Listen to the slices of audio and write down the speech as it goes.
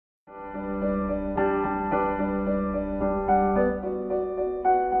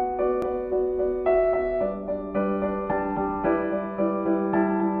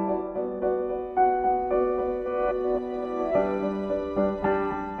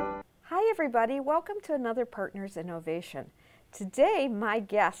everybody, welcome to another Partners in Ovation. Today my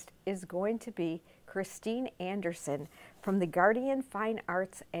guest is going to be Christine Anderson from the Guardian Fine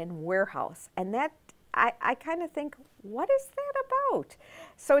Arts and Warehouse. And that, I kind of think, what is that about?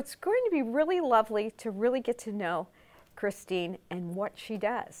 So it's going to be really lovely to really get to know Christine and what she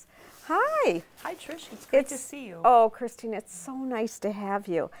does. Hi. Hi, Trish. It's great to see you. Oh, Christine, it's so nice to have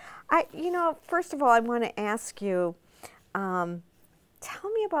you. First of all, I want to ask you,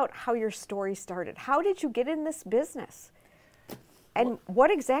 tell me about how your story started. How did you get in this business? And what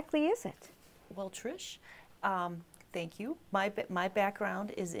exactly is it? Well, Trish, thank you. My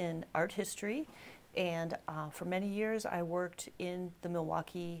background is in art history, and for many years I worked in the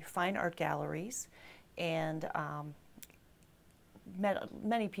Milwaukee fine art galleries and met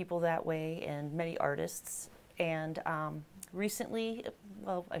many people that way and many artists. And recently,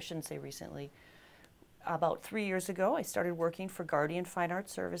 well, I shouldn't say recently, about 3 years ago, I started working for Guardian Fine Art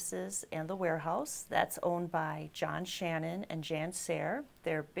Services and the Warehouse. That's owned by John Shannon and Jan Serr.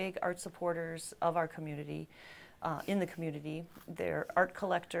 They're big art supporters of our community, in the community. They're art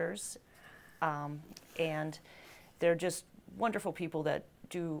collectors, and they're just wonderful people that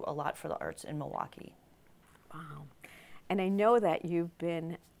do a lot for the arts in Milwaukee. Wow. And I know that you've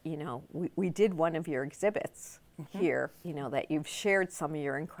been, we did one of your exhibits here, that you've shared some of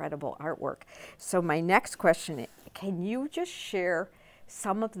your incredible artwork. So my next question is, can you just share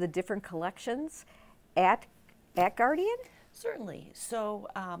some of the different collections at Guardian? Certainly. So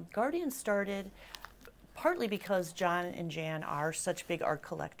Guardian started partly because John and Jan are such big art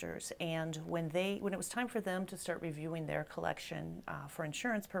collectors, and when it was time for them to start reviewing their collection for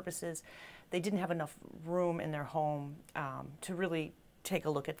insurance purposes, they didn't have enough room in their home to really take a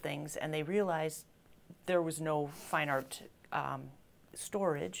look at things, and they realized there was no fine art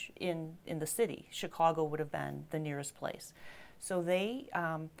storage in the city. Chicago would have been the nearest place. So they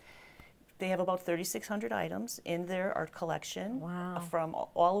have about 3,600 items in their art collection. Wow. From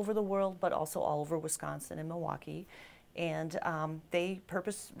all over the world, but also all over Wisconsin and Milwaukee. And they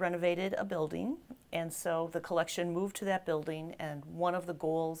purpose renovated a building, and so the collection moved to that building, and one of the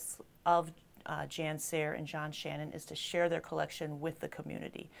goals of Jan Serr and John Shannon is to share their collection with the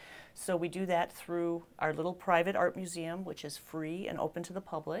community. So we do that through our little private art museum, which is free and open to the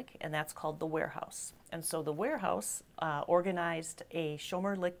public, and that's called the Warehouse. And so the Warehouse organized a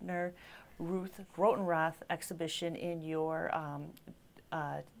Schomer Lichtner Ruth Grotenroth exhibition in your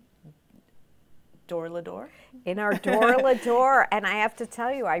Door-la-Door? In our Door-la-Door, and I have to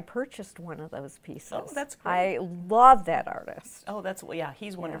tell you, I purchased one of those pieces. Oh, that's great. I love that artist. Oh, yeah,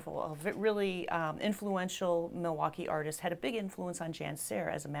 he's wonderful. A really influential Milwaukee artist. Had a big influence on Jan Serr,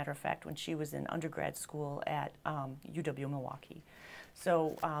 as a matter of fact, when she was in undergrad school at UW Milwaukee.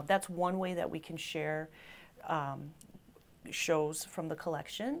 So that's one way that we can share shows from the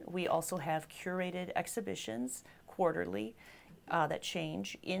collection. We also have curated exhibitions quarterly that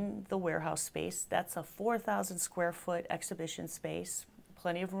change in the warehouse space. That's a 4,000 square foot exhibition space,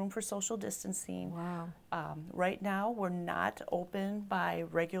 plenty of room for social distancing. Wow. Right now we're not open by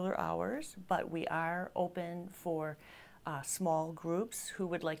regular hours, but we are open for small groups who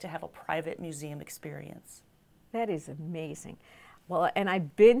would like to have a private museum experience. That is amazing. Well, and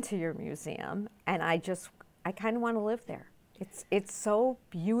I've been to your museum, and I kind of want to live there. It's so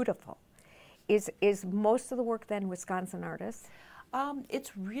beautiful. Is most of the work then Wisconsin artists?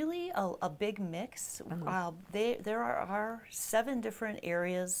 It's really a big mix. There are 7 different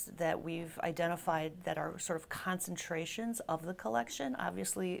areas that we've identified that are sort of concentrations of the collection.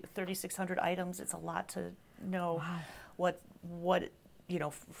 Obviously, 3,600 items, it's a lot to know. Wow. what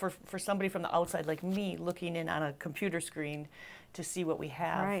for somebody from the outside like me looking in on a computer screen to see what we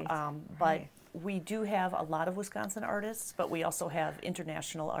have. Right. But we do have a lot of Wisconsin artists, but we also have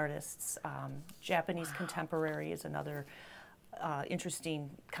international artists. Japanese contemporary is another interesting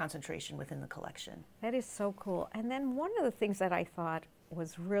concentration within the collection. That is so cool. And then one of the things that I thought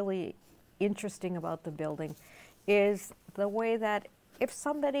was really interesting about the building is the way that if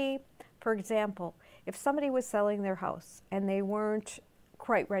somebody, for example, if somebody was selling their house and they weren't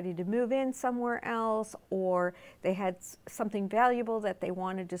quite ready to move in somewhere else, or they had something valuable that they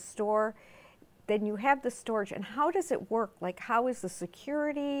wanted to store, then you have the storage. And how does it work? Like, how is the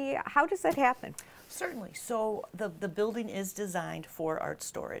security? How does that happen? Certainly. So the building is designed for art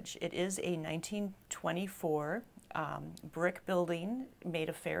storage. It is a 1924 brick building made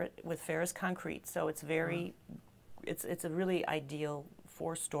of with ferrous concrete. So it's very, it's a really ideal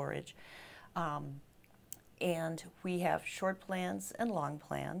for storage. And we have short plans and long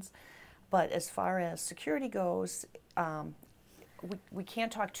plans. But as far as security goes, we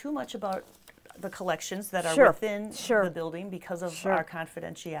can't talk too much about the collections that are Sure, within sure. the building because of Sure. our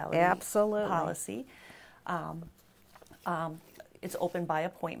confidentiality Absolutely. policy. It's open by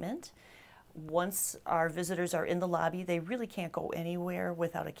appointment. Once our visitors are in the lobby, they really can't go anywhere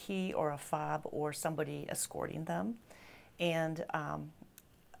without a key or a fob or somebody escorting them. And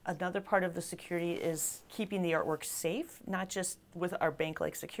another part of the security is keeping the artwork safe, not just with our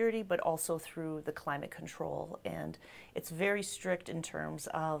bank-like security, but also through the climate control. And it's very strict in terms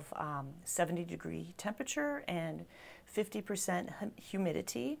of 70-degree temperature and 50%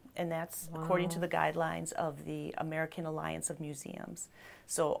 humidity, and that's according to the guidelines of the American Alliance of Museums.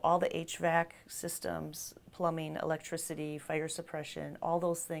 So all the HVAC systems, plumbing, electricity, fire suppression, all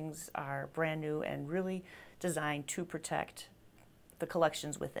those things are brand new and really designed to protect the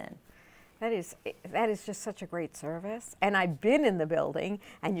collections within. That is just such a great service. And I've been in the building,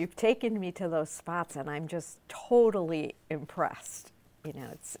 and you've taken me to those spots, and I'm just totally impressed. You know,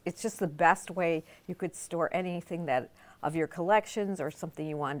 it's just the best way you could store anything that of your collections or something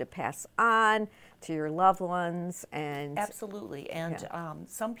you wanted to pass on to your loved ones. And absolutely. And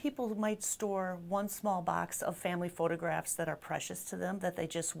some people might store one small box of family photographs that are precious to them that they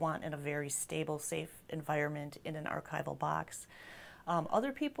just want in a very stable, safe environment in an archival box.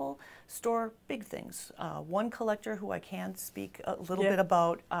 Other people store big things. One collector who I can speak a little bit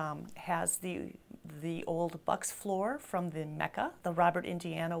about has the old Bucks floor from the Mecca, the Robert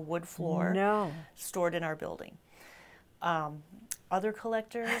Indiana wood floor, stored in our building. Other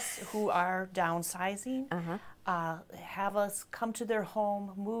collectors who are downsizing have us come to their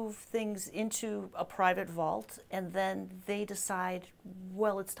home, move things into a private vault, and then they decide,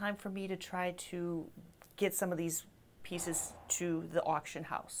 well, it's time for me to try to get some of these pieces to the auction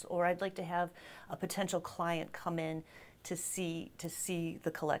house, or I'd like to have a potential client come in to see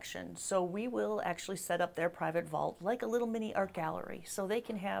the collection. So we will actually set up their private vault like a little mini art gallery, so they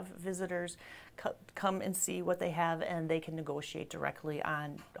can have visitors come and see what they have, and they can negotiate directly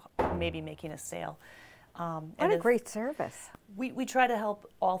on maybe making a sale. What a great service. We try to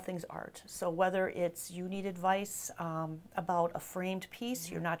help all things art. So whether it's you need advice about a framed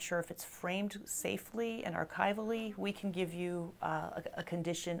piece, you're not sure if it's framed safely and archivally, we can give you a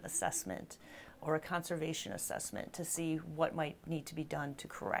condition assessment or a conservation assessment to see what might need to be done to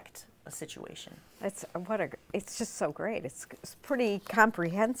correct a situation. It's just so great. It's pretty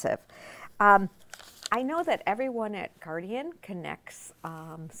comprehensive. I know that everyone at Guardian connects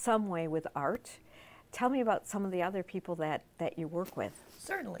some way with art. Tell me about some of the other people that you work with.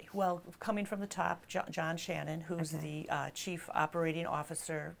 Certainly. Well, coming from the top, John Shannon, who's the Chief Operating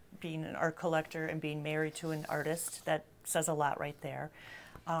Officer, being an art collector and being married to an artist, that says a lot right there.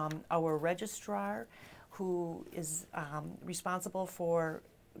 Our registrar, who is responsible for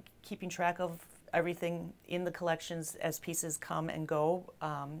keeping track of everything in the collections as pieces come and go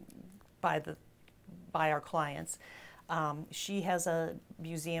by our clients. She has a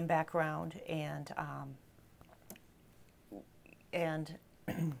museum background, and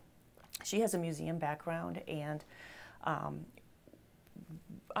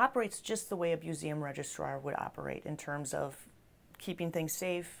operates just the way a museum registrar would operate in terms of keeping things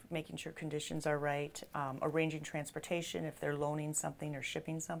safe, making sure conditions are right, arranging transportation if they're loaning something or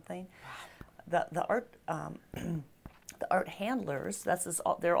shipping something. The art handlers,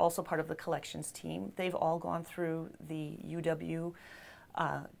 they're also part of the collections team. They've all gone through the UW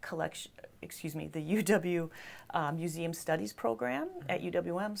Museum Studies program at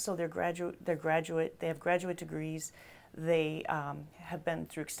UWM. So they have graduate degrees. They have been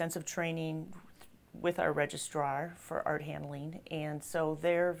through extensive training with our registrar for art handling, and so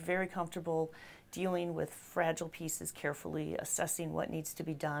they're very comfortable dealing with fragile pieces carefully, assessing what needs to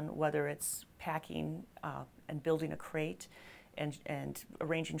be done, whether it's packing and building a crate and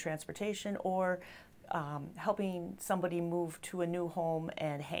arranging transportation, or helping somebody move to a new home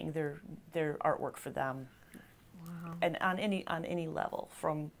and hang their artwork for them. Wow. And on any level,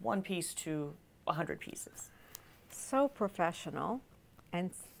 from one piece to 100 pieces. So professional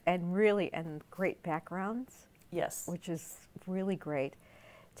and great backgrounds. Yes. Which is really great.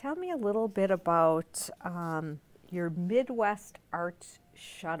 Tell me a little bit about your Midwest Art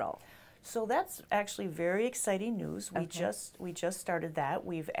Shuttle. So that's actually very exciting news. We just started that.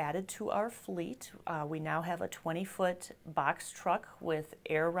 We've added to our fleet. We now have a 20-foot box truck with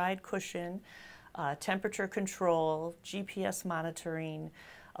air ride cushion, temperature control, GPS monitoring,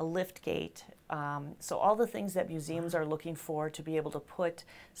 a lift gate. So all the things that museums are looking for to be able to put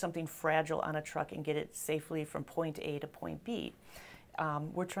something fragile on a truck and get it safely from point A to point B.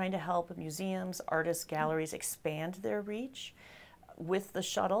 We're trying to help museums, artists, galleries expand their reach with the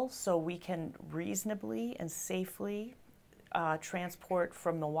shuttle, so we can reasonably and safely transport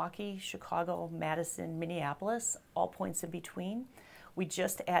from Milwaukee, Chicago, Madison, Minneapolis, all points in between. We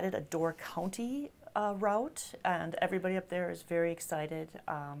just added a Door County route, and everybody up there is very excited.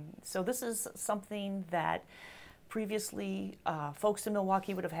 So this is something that previously folks in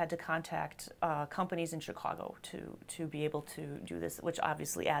Milwaukee would have had to contact companies in Chicago to be able to do this, which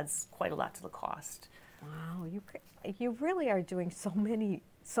obviously adds quite a lot to the cost. Wow, you really are doing so many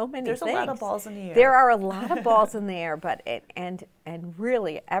There's things. a lot of balls in the air. There are a lot of balls in the air, but and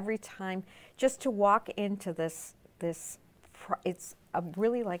really every time just to walk into this it's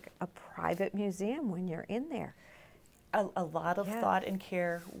really like a private museum when you're in there. A lot of thought and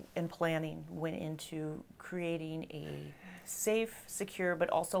care and planning went into creating a safe, secure, but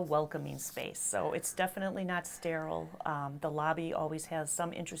also welcoming space. So it's definitely not sterile. The lobby always has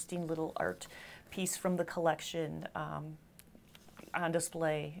some interesting little art piece from the collection on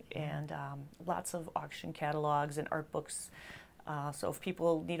display, and lots of auction catalogs and art books. So if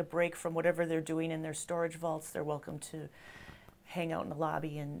people need a break from whatever they're doing in their storage vaults, they're welcome to hang out in the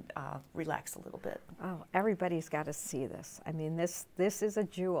lobby and relax a little bit. Oh, everybody's got to see this. I mean, this is a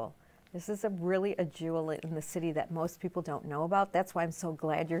jewel. This is really a jewel in the city that most people don't know about. That's why I'm so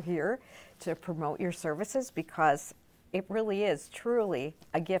glad you're here to promote your services, because it really is truly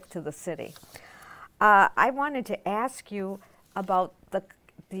a gift to the city. I wanted to ask you about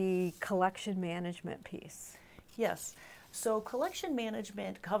the collection management piece. Yes. So collection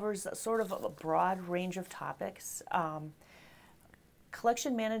management covers sort of a broad range of topics.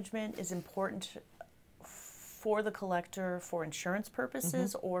 Collection management is important for the collector for insurance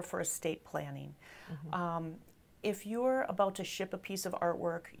purposes or for estate planning. If you're about to ship a piece of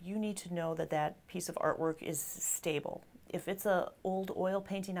artwork, you need to know that that piece of artwork is stable. If it's an old oil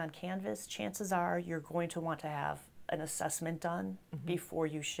painting on canvas, chances are you're going to want to have an assessment done before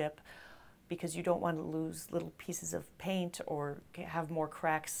you ship, because you don't want to lose little pieces of paint or have more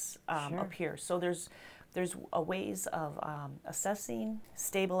cracks appear. So there's ways of assessing,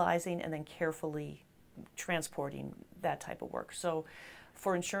 stabilizing, and then carefully transporting that type of work. So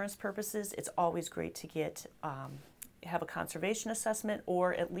for insurance purposes, it's always great to have a conservation assessment,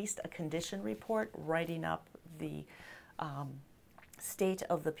 or at least a condition report writing up the state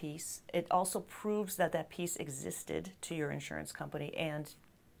of the piece. It also proves that that piece existed to your insurance company and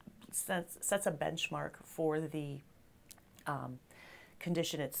sets a benchmark for the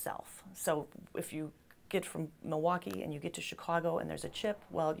condition itself. So if you get from Milwaukee and you get to Chicago and there's a chip,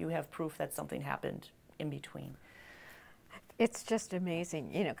 well, you have proof that something happened in between. It's just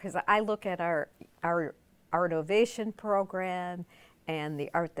amazing, you know, because I look at our Art Ovation program and the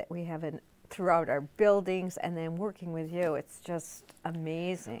art that we have throughout our buildings, and then working with you, it's just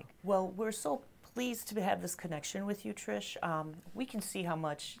amazing. Well, we're so pleased to have this connection with you, Trish. We can see how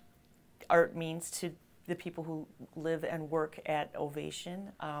much art means to the people who live and work at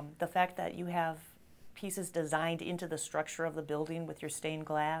Ovation. The fact that you have pieces designed into the structure of the building with your stained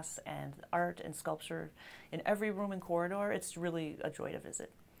glass and art and sculpture in every room and corridor, it's really a joy to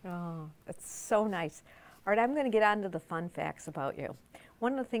visit. Oh, it's so nice. All right, I'm going to get on to the fun facts about you.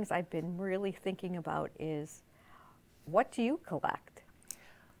 One of the things I've been really thinking about is, what do you collect?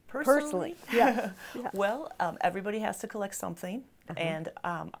 Personally? Yeah. Well, everybody has to collect something. And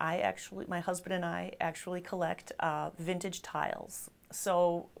my husband and I actually collect vintage tiles.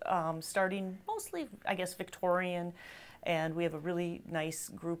 So starting mostly, I guess, Victorian, and we have a really nice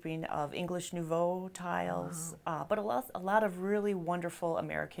grouping of English Nouveau tiles, but a lot of really wonderful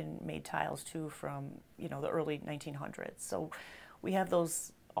American-made tiles too, from the early 1900s. So we have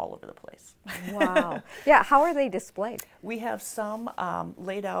those all over the place. Wow. Yeah, how are they displayed? We have some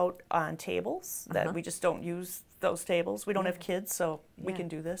laid out on tables that we just don't use those tables. We don't have kids, so we can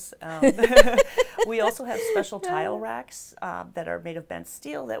do this. We also have special tile racks that are made of bent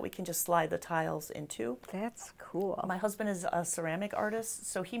steel that we can just slide the tiles into. That's cool. My husband is a ceramic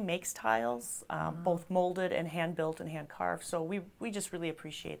artist, so he makes tiles, both molded and hand-built and hand-carved. So we just really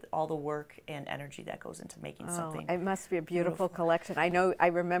appreciate all the work and energy that goes into making something. It must be a beautiful collection. I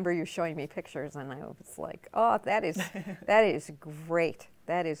remember you showing me pictures, and I was like, oh, that is great.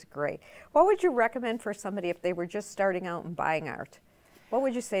 That is great. What would you recommend for somebody if they were just starting out and buying art? What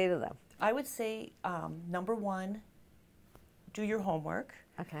would you say to them? I would say, number one, do your homework.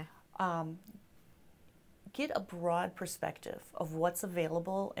 Okay. Get a broad perspective of what's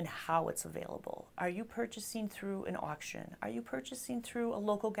available and how it's available. Are you purchasing through an auction? Are you purchasing through a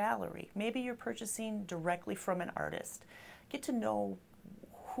local gallery? Maybe you're purchasing directly from an artist. Get to know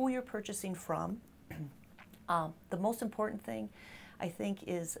who you're purchasing from. The most important thing, I think,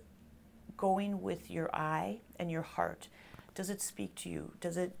 is going with your eye and your heart. Does it speak to you?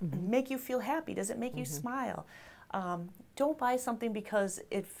 Does it make you feel happy? Does it make you smile? Don't buy something because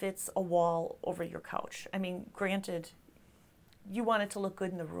it fits a wall over your couch. I mean, granted, you want it to look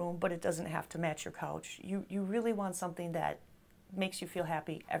good in the room, but it doesn't have to match your couch. You really want something that makes you feel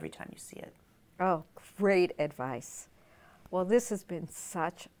happy every time you see it. Oh, great advice. Well, this has been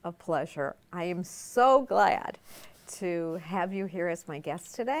such a pleasure. I am so glad to have you here as my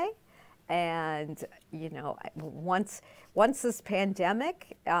guest today. And, you know, once this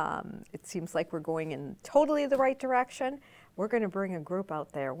pandemic, it seems like we're going in totally the right direction, we're going to bring a group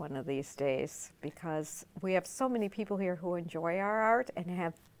out there one of these days, because we have so many people here who enjoy our art and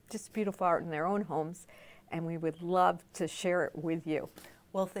have just beautiful art in their own homes, and we would love to share it with you.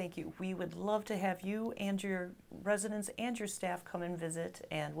 Well, thank you. We would love to have you and your residents and your staff come and visit,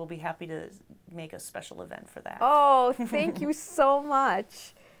 and we'll be happy to make a special event for that. Oh, thank you so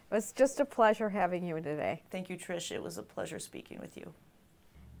much. It was just a pleasure having you today. Thank you, Trish. It was a pleasure speaking with you.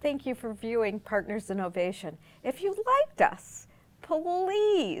 Thank you for viewing Partners in Ovation. If you liked us,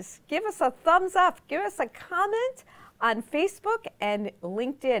 please give us a thumbs up. Give us a comment on Facebook and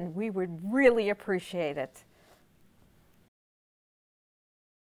LinkedIn. We would really appreciate it.